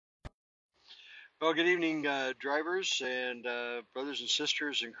Well, good evening, drivers and brothers and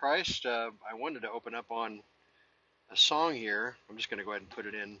sisters in Christ. I wanted to open up on a song here. I'm just going to go ahead and put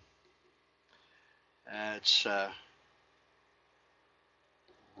it in. It's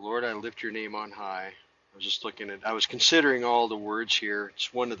Lord, I lift your name on high. I was considering all the words here.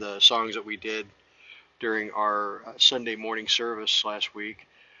 It's one of the songs that we did during our Sunday morning service last week.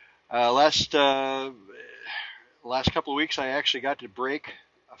 Last couple of weeks, I actually got to break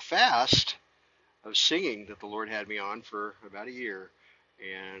a fast of singing that the Lord had me on for about a year.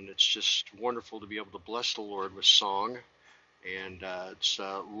 And it's just wonderful to be able to bless the Lord with song. And it's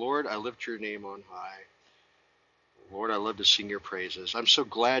Lord, I lift your name on high. Lord, I love to sing your praises. I'm so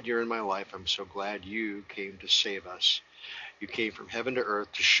glad you're in my life. I'm so glad you came to save us. You came from heaven to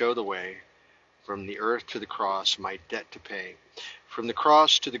earth to show the way, from the earth to the cross, my debt to pay. From the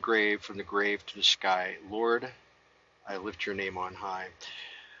cross to the grave, from the grave to the sky. Lord, I lift your name on high.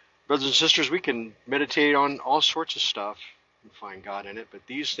 Brothers and sisters, we can meditate on all sorts of stuff and find God in it, but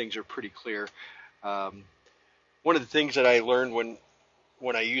these things are pretty clear. One of the things that I learned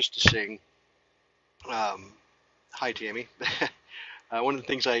when I used to sing, hi Tammy, one of the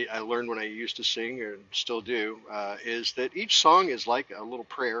things I learned when I used to sing and still do is that each song is like a little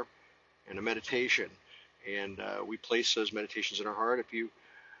prayer and a meditation, and we place those meditations in our heart. If you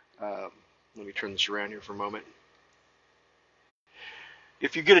let me turn this around here for a moment.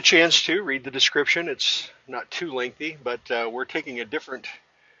 If you get a chance to read the description, it's not too lengthy, but we're taking a different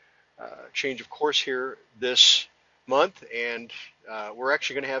change of course here this month, and we're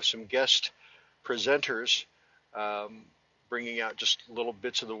actually going to have some guest presenters bringing out just little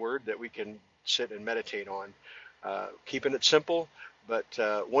bits of the Word that we can sit and meditate on. Keeping it simple, but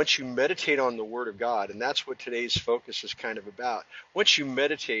once you meditate on the Word of God, and that's what today's focus is kind of about, once you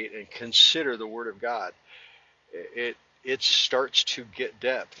meditate and consider the Word of God, it starts to get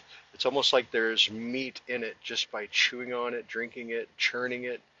depth. It's almost like there's meat in it just by chewing on it, drinking it, churning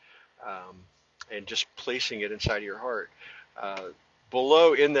it, and just placing it inside of your heart.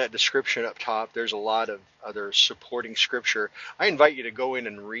 Below in that description up top, there's a lot of other supporting scripture. I invite you to go in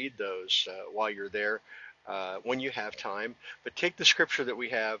and read those while you're there when you have time. But take the scripture that we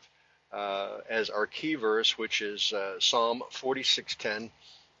have as our key verse, which is Psalm 46:10.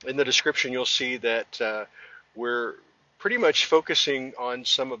 In the description, you'll see that we're pretty much focusing on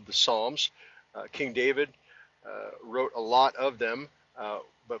some of the Psalms. King David wrote a lot of them,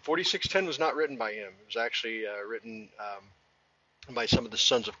 but 46:10 was not written by him. It was actually written by some of the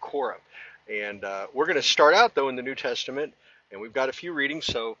sons of Korah. And we're going to start out, though, in the New Testament, and we've got a few readings,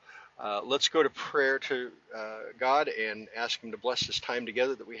 so let's go to prayer to God and ask him to bless this time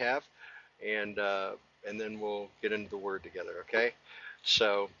together that we have, and then we'll get into the Word together, okay?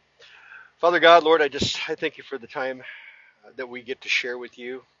 So, Father God, Lord, I thank you for the time that we get to share with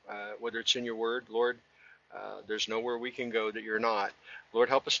you, whether it's in your Word, Lord. There's nowhere we can go that you're not. Lord,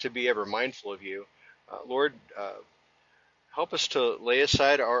 help us to be ever mindful of you. Lord, help us to lay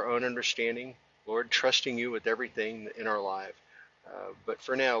aside our own understanding, Lord, trusting you with everything in our life. But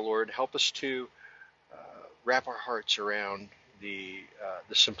for now, Lord, help us to wrap our hearts around the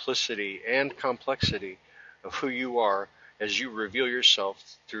simplicity and complexity of who you are as you reveal yourself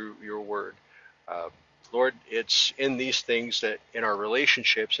through your word. Lord, it's in these things that in our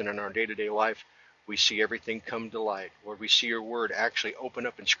relationships and in our day-to-day life, we see everything come to light. Lord, we see your word actually open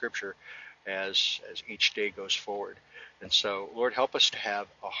up in Scripture as each day goes forward. And so, Lord, help us to have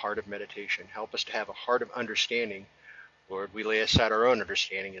a heart of meditation. Help us to have a heart of understanding. Lord, we lay aside our own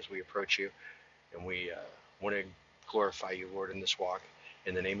understanding as we approach you, and we want to glorify you, Lord, in this walk.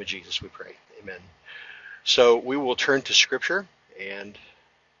 In the name of Jesus we pray. Amen. So we will turn to Scripture, and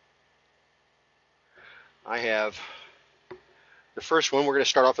I have the first one. We're going to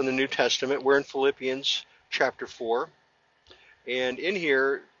start off in the New Testament. We're in Philippians chapter 4. And in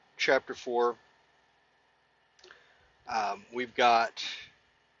here, chapter 4, we've got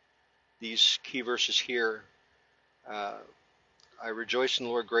these key verses here. I rejoice in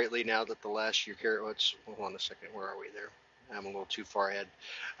the Lord greatly now that the last year carry. Hold on a second. Where are we there? I'm a little too far ahead.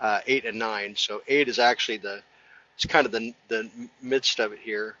 8 and 9. So 8 is actually it's kind of the midst of it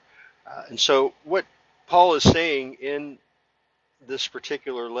here. And so what Paul is saying in this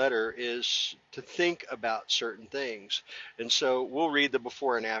particular letter is to think about certain things. And so we'll read the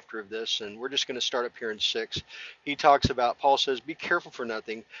before and after of this, and we're just going to start up here in 6. He talks about, Paul says, be careful for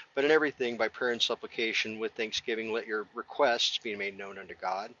nothing, but in everything by prayer and supplication with thanksgiving let your requests be made known unto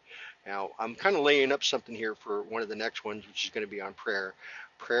God. Now, I'm kind of laying up something here for one of the next ones, which is going to be on prayer.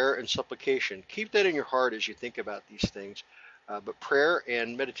 Prayer and supplication. Keep that in your heart as you think about these things. But prayer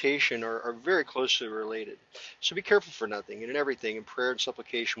and meditation are very closely related. So be careful for nothing, and in everything, in prayer and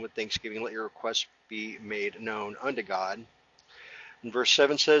supplication with thanksgiving, let your requests be made known unto God. And verse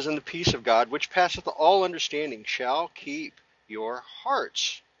 7 says, and the peace of God, which passeth all understanding, shall keep your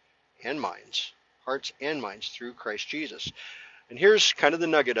hearts and minds through Christ Jesus. And here's kind of the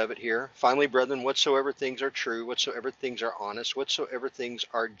nugget of it here. Finally, brethren, whatsoever things are true, whatsoever things are honest, whatsoever things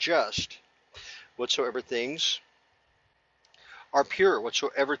are just, whatsoever things are pure,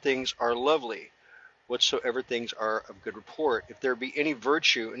 whatsoever things are lovely, whatsoever things are of good report, if there be any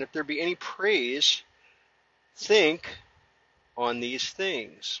virtue and if there be any praise, think on these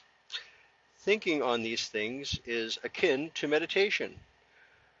things. Thinking on these things is akin to meditation.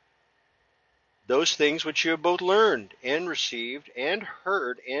 Those things which you have both learned and received and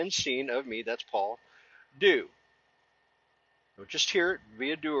heard and seen of me, that's Paul, do. Don't just hear it,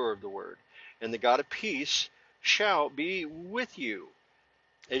 be a doer of the word. And the God of peace shall be with you.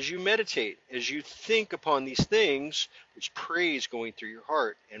 As you meditate, as you think upon these things, there's praise going through your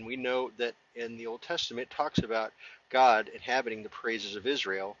heart. And we know that in the Old Testament it talks about God inhabiting the praises of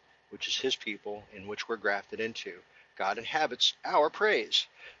Israel, which is his people in which we're grafted into. God inhabits our praise.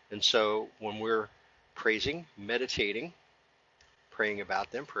 And so when we're praising, meditating, praying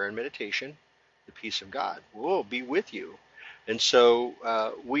about them, prayer and meditation, the peace of God will be with you. And so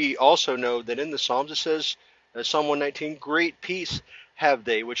we also know that in the Psalms it says, Psalm 119, great peace have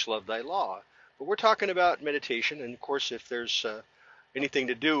they which love thy law. But we're talking about meditation, and of course if there's anything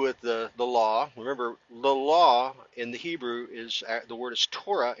to do with the law, remember the law in the Hebrew is, the word is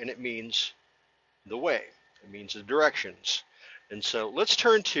Torah, and it means the way. It means the directions. And so let's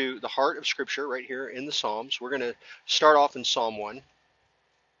turn to the heart of Scripture right here in the Psalms. We're going to start off in Psalm 1. And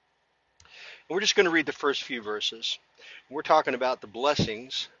we're just going to read the first few verses. We're talking about the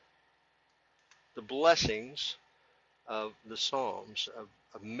blessings of the Psalms,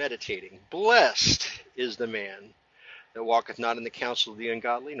 of meditating. Blessed is the man that walketh not in the counsel of the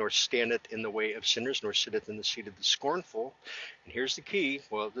ungodly, nor standeth in the way of sinners, nor sitteth in the seat of the scornful. And here's the key.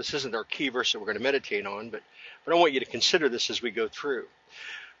 Well, this isn't our key verse that we're going to meditate on, but I want you to consider this as we go through.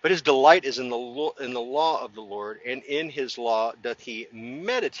 But his delight is in the law of the Lord, and in his law doth he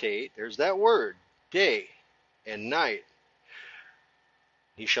meditate, there's that word, day and night.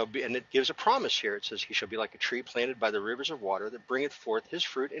 He shall be, and it gives a promise here. It says, he shall be like a tree planted by the rivers of water that bringeth forth his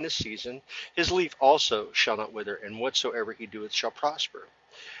fruit in his season. His leaf also shall not wither, and whatsoever he doeth shall prosper.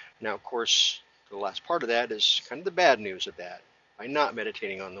 Now, of course, the last part of that is kind of the bad news of that. By not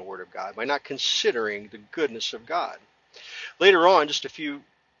meditating on the word of God, by not considering the goodness of God. Later on, just a few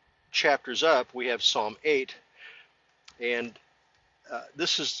chapters up, we have Psalm 8. And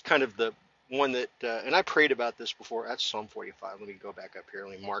this is kind of the one that, and I prayed about this before. That's Psalm 45. Let me go back up here.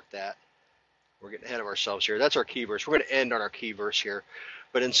 Let me mark that. We're getting ahead of ourselves here. That's our key verse. We're going to end on our key verse here.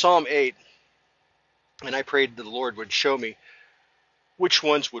 But in Psalm 8, and I prayed that the Lord would show me which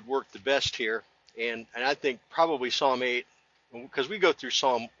ones would work the best here. And I think probably Psalm 8, because we go through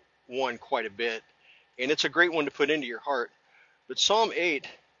Psalm 1 quite a bit, and it's a great one to put into your heart. But Psalm 8,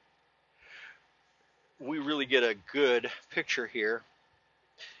 we really get a good picture here.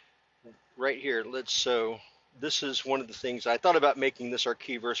 Right here, so this is one of the things I thought about making this our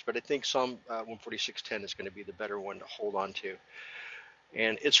key verse, but I think Psalm 146:10 is going to be the better one to hold on to.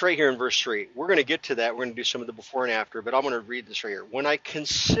 And it's right here in verse 3. We're going to get to that. We're going to do some of the before and after, but I'm going to read this right here. When I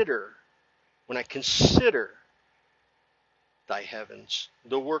consider thy heavens,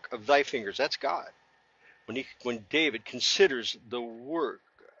 the work of thy fingers, that's God. When David considers the work,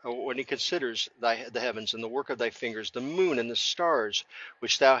 when he considers the heavens and the work of thy fingers, the moon and the stars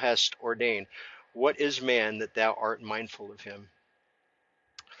which thou hast ordained, what is man that thou art mindful of him?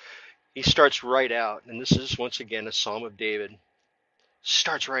 He starts right out, and this is once again a Psalm of David,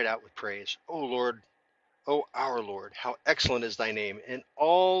 starts right out with praise. O Lord, O our Lord, how excellent is thy name in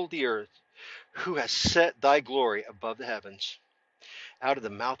all the earth, who has set thy glory above the heavens. Out of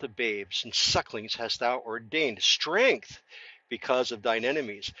the mouth of babes and sucklings hast thou ordained strength because of thine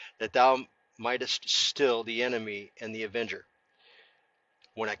enemies, that thou mightest still the enemy and the avenger.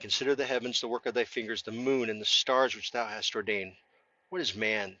 When I consider the heavens, the work of thy fingers, the moon and the stars which thou hast ordained, what is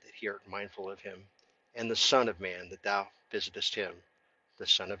man that he art mindful of him? And the Son of Man that thou visitest him, the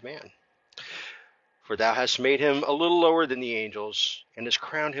Son of Man. For thou hast made him a little lower than the angels, and hast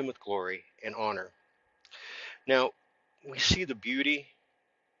crowned him with glory and honor. Now, we see the beauty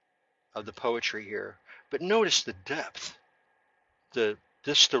of the poetry here, but notice the depth. The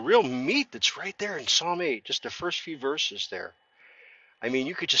real meat that's right there in Psalm 8, just the first few verses there. I mean,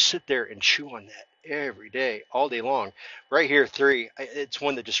 you could just sit there and chew on that every day, all day long. Right here, 3, it's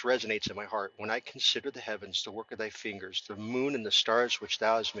one that just resonates in my heart. When I consider the heavens, the work of thy fingers, the moon and the stars which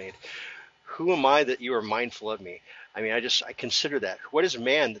thou hast made, who am I that you are mindful of me? I mean, I consider that. What is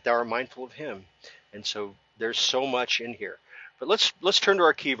man that thou art mindful of him? And so there's so much in here. But let's turn to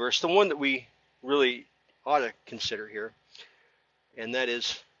our key verse, the one that we really ought to consider here, and that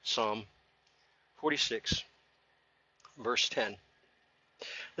is Psalm 46, verse 10.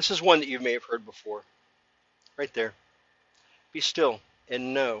 This is one that you may have heard before. Right there. Be still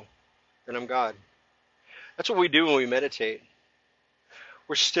and know that I'm God. That's what we do when we meditate.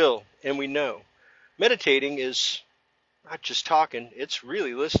 We're still and we know. Meditating is not just talking, it's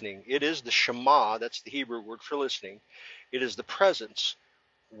really listening. It is the Shema, that's the Hebrew word for listening. It is the presence.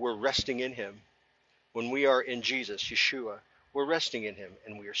 We're resting in him. When we are in Jesus, Yeshua, we're resting in him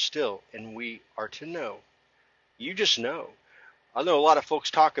and we are still and we are to know. You just know. I know a lot of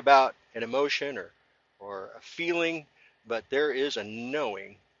folks talk about an emotion or a feeling, but there is a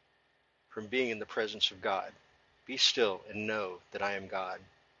knowing from being in the presence of God. Be still and know that I am God.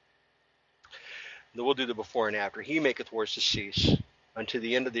 Then we'll do the before and after. He maketh wars to cease unto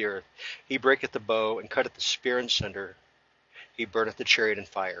the end of the earth. He breaketh the bow and cutteth the spear in sunder. He burneth the chariot in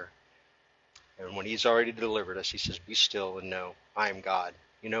fire. And when he's already delivered us, he says, be still and know I am God.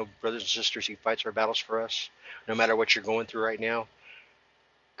 You know, brothers and sisters, he fights our battles for us. No matter what you're going through right now,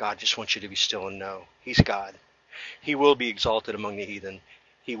 God just wants you to be still and know he's God. He will be exalted among the heathen.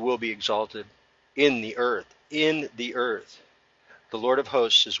 He will be exalted in the earth. In the earth. The Lord of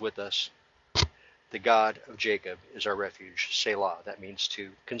hosts is with us. The God of Jacob is our refuge. Selah. That means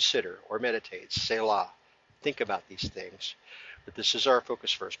to consider or meditate. Selah. Think about these things. But this is our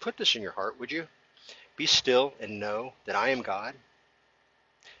focus first. Put this in your heart, would you? Be still and know that I am God.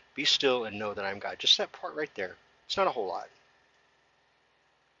 Be still and know that I am God. Just that part right there. It's not a whole lot.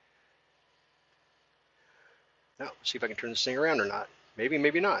 Now, see if I can turn this thing around or not. Maybe,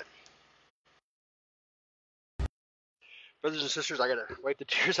 maybe not. Brothers and sisters, I got to wipe the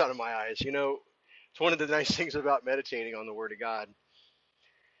tears out of my eyes. You know, it's one of the nice things about meditating on the Word of God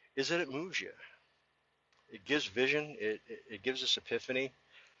is that it moves you. It gives vision. It gives us epiphany.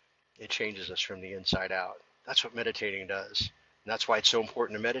 It changes us from the inside out. That's what meditating does. And that's why it's so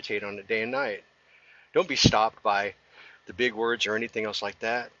important to meditate on it day and night. Don't be stopped by the big words or anything else like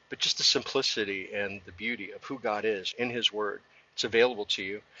that, but just the simplicity and the beauty of who God is in his word. It's available to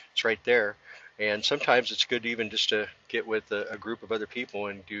you. It's right there. And sometimes it's good even just to get with a group of other people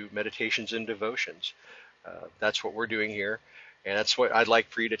and do meditations and devotions. That's what we're doing here. And that's what I'd like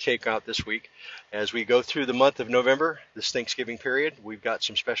for you to take out this week. As we go through the month of November, this Thanksgiving period, we've got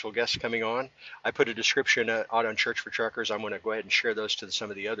some special guests coming on. I put a description out on Church for Truckers. I'm going to go ahead and share those to some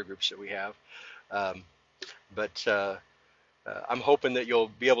of the other groups that we have. But I'm hoping that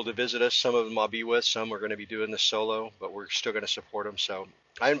you'll be able to visit us. Some of them I'll be with. Some are going to be doing this solo, but we're still going to support them. So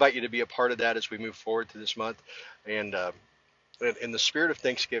I invite you to be a part of that as we move forward through this month. And in the spirit of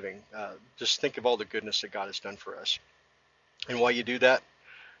Thanksgiving, just think of all the goodness that God has done for us. And while you do that,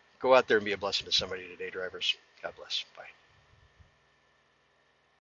 go out there and be a blessing to somebody today, drivers. God bless. Bye.